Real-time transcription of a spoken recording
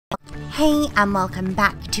Hey and welcome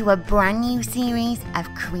back to a brand new series of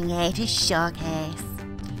Creator Showcase.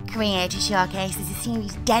 Creator Showcase is a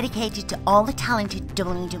series dedicated to all the talented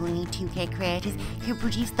WWE 2K creators who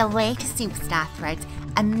produce the latest superstar threads,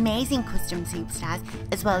 amazing custom superstars,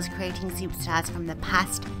 as well as creating superstars from the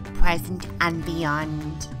past, present and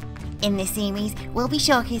beyond. In this series, we'll be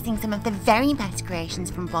showcasing some of the very best creations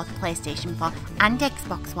from both PlayStation 4 and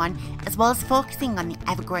Xbox One, as well as focusing on the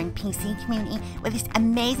ever-growing PC community with its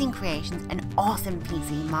amazing creations and awesome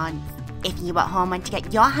PC mods. If you at home want to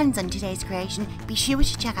get your hands on today's creation, be sure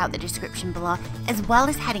to check out the description below, as well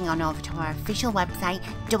as heading on over to our official website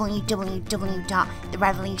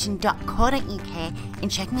www.RevELLEution.co.uk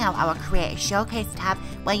and checking out our Creator Showcase tab,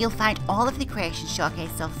 where you'll find all of the creations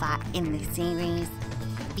showcased so far in this series.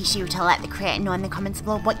 Be sure to let the creator know in the comments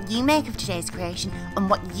below what you make of today's creation and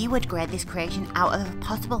what you would grade this creation out of a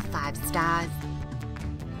possible 5 stars.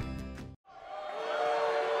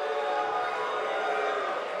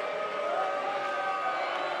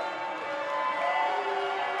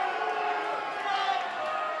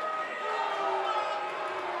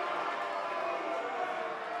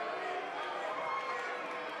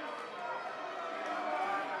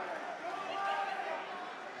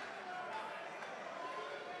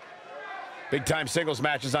 Big-time singles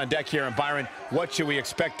matches on deck here, and Byron, what should we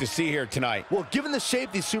expect to see here tonight? Well, given the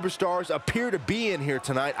shape these superstars appear to be in here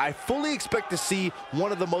tonight, I fully expect to see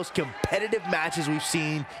one of the most competitive matches we've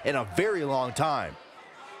seen in a very long time.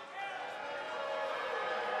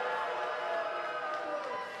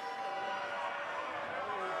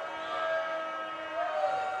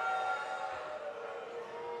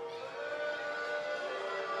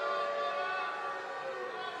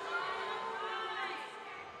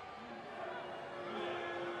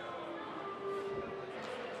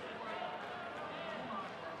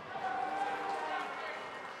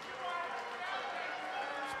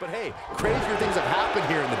 But hey, crazier things have happened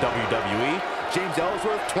here in the WWE. James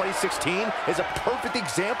Ellsworth 2016 is a perfect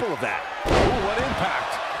example of that. Ooh, what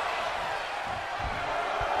impact.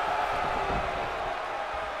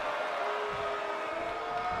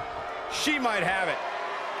 She might have it.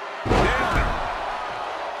 Nailed it.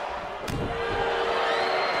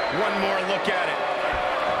 One more look at it.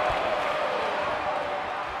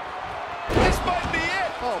 This might be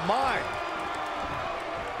it. Oh, my.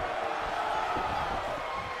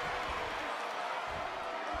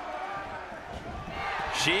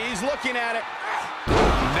 She's looking at it.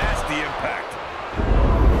 Nasty impact.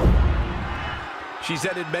 She's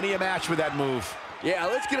ended many a match with that move. Yeah,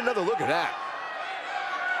 let's get another look at that.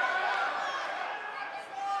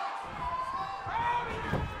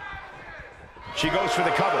 She goes for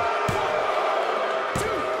the cover. 2,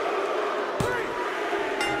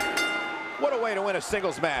 3. What a way to win a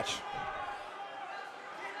singles match.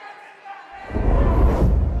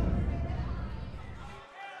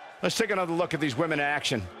 Let's take another look at these women in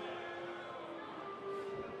action.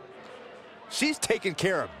 She's taking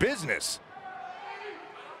care of business.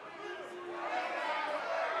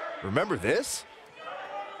 Remember this?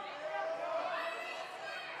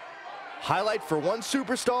 Highlight for one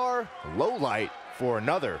superstar, low light for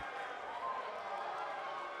another.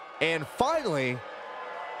 And finally,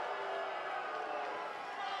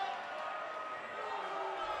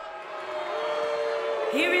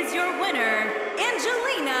 here is your winner,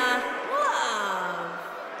 Angelina Love.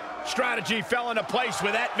 Strategy fell into place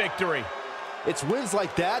with that victory. it's wins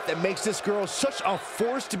like that that makes this girl such a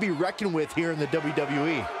force to be reckoned with here in the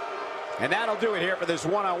WWE. And that'll do it here for this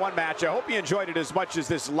one-on-one match. I hope you enjoyed it as much as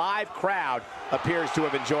this live crowd appears to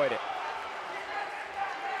have enjoyed it.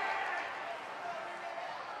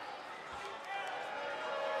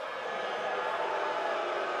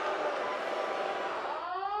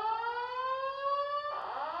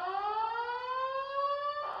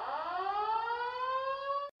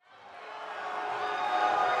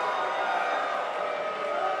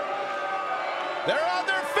 They're on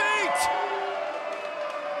their feet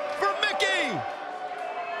for Mickey.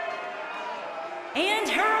 And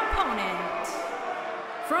her opponent,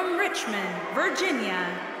 from Richmond,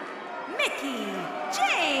 Virginia, Mickey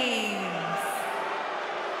James.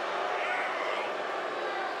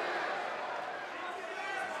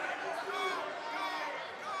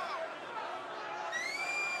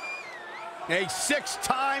 A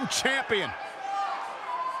 6-time champion.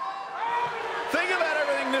 Think about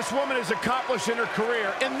everything this woman has accomplished in her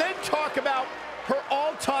career, and then talk about her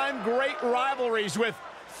all-time great rivalries with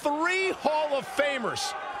 3 Hall of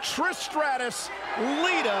Famers, Trish Stratus,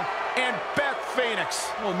 Lita, and Beth Phoenix.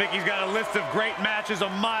 Well, Mickey's got a list of great matches a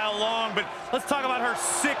mile long, but let's talk about her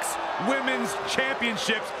 6 women's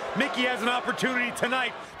championships. Mickey has an opportunity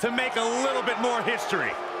tonight to make a little bit more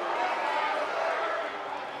history.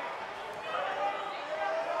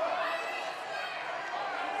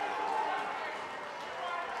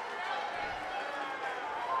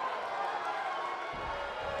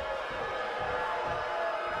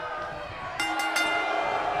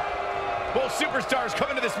 Both superstars come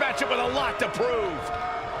into this matchup with a lot to prove.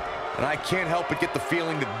 And I can't help but get the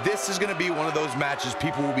feeling that this is going to be one of those matches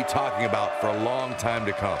people will be talking about for a long time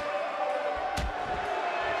to come.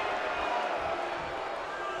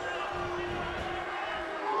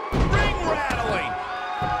 Ring rattling.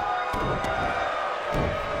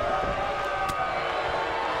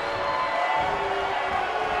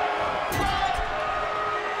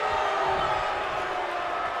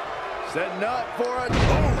 Setting up for a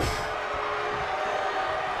oof.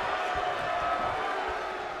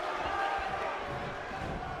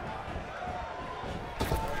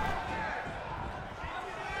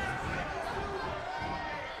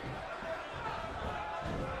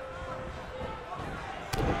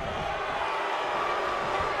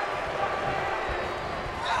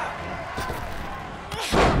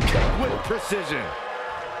 With precision.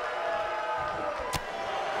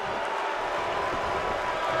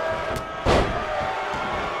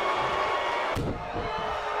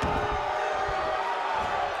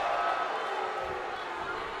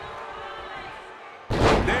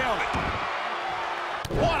 Nailed it.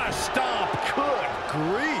 What a stomp. Good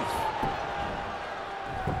grief.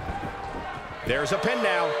 There's a pin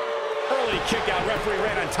now. Early kick out. Referee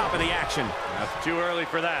right on top of the action. That's too early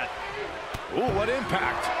for that. Ooh, what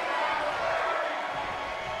impact.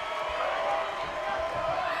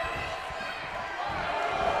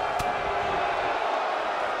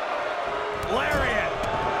 Lariat.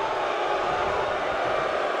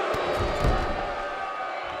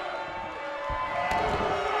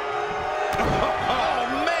 Oh,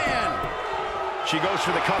 man. She goes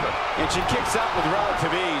for the cover. And she kicks out with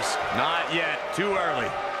relative ease. Not yet. Too early.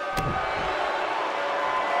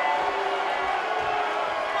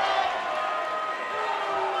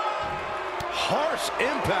 Harsh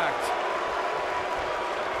impact.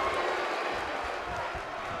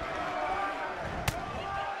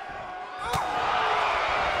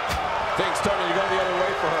 Things starting to go the other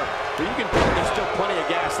way for her. But you can tell there's still plenty of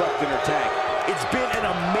gas left in her tank. It's been an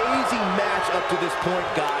amazing match up to this point,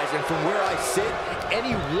 guys, and from where I sit,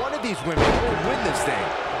 any one of these women can win this thing.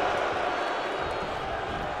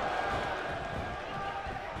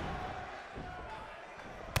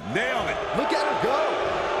 Nailed it. Look at her go.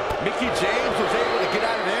 Mickie James was able to get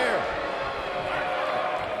out of there.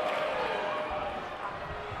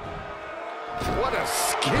 What a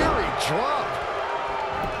scary drop.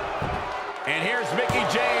 And here's Mickie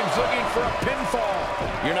James looking for a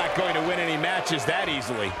pinfall. You're not going to win any matches that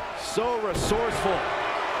easily. So resourceful.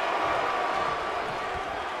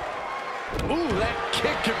 Ooh, that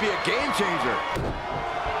kick could be a game changer.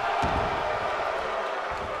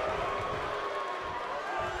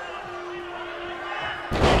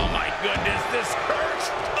 Oh, my goodness, this hurts.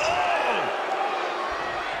 Oh!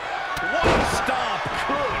 What a stomp.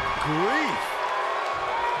 Good grief.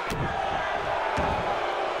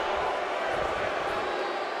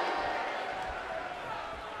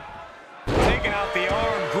 Taking out the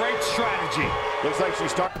arm. Great strategy. Looks like she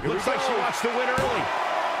wants to win early.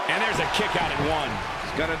 And there's a kick out at one.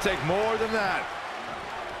 It's gonna take more than that.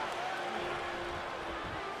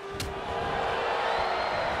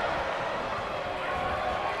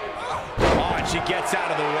 Oh, and she gets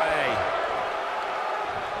out of the way.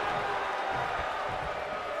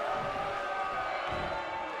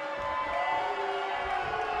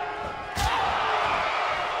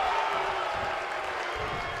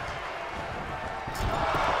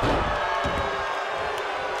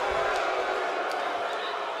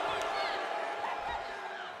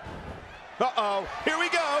 Uh-oh, here we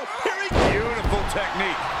go, Beautiful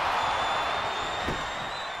technique.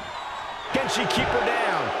 Can she keep her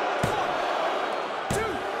down?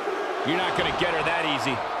 You're not gonna get her that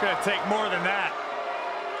easy. Gonna take more than that.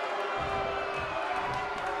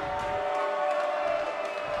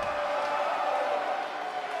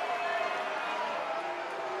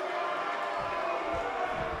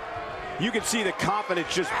 You can see the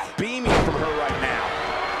confidence just beaming from her right now.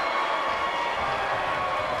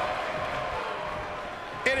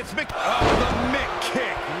 And it's Mick. Oh, the Mick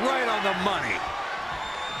kick right on the money.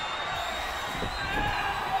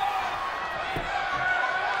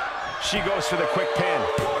 She goes for the quick pin.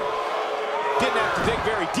 Didn't have to dig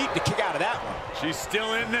very deep to kick out of that one. She's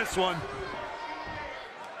still in this one.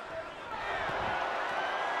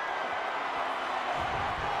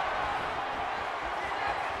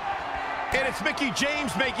 And it's Mickie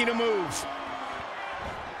James making a move.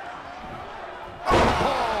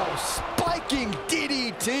 Oh, spiking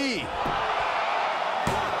DDT. 1,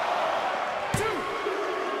 2,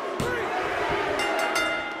 3.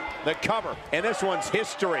 The cover, and this one's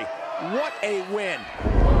history. What a win.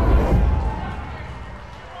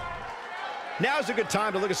 Now's a good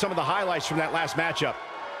time to look at some of the highlights from that last matchup.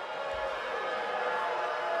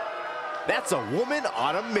 That's a woman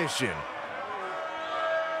on a mission.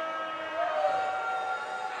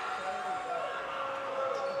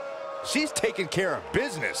 She's taking care of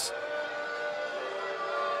business.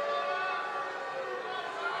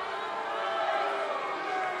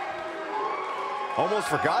 Almost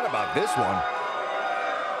forgot about this one.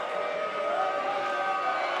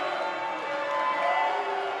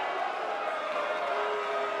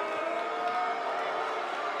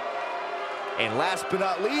 And last but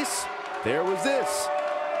not least, there was this.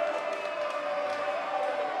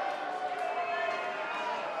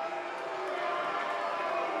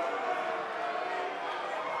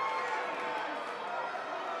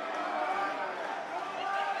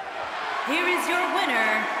 Here is your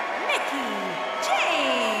winner, Mickie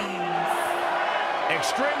James.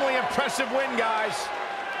 Extremely impressive win, guys.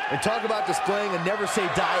 And talk about displaying a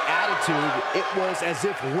never-say-die attitude. It was as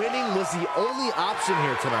if winning was the only option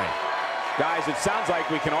here tonight. Guys, it sounds like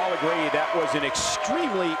we can all agree that was an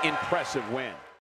extremely impressive win.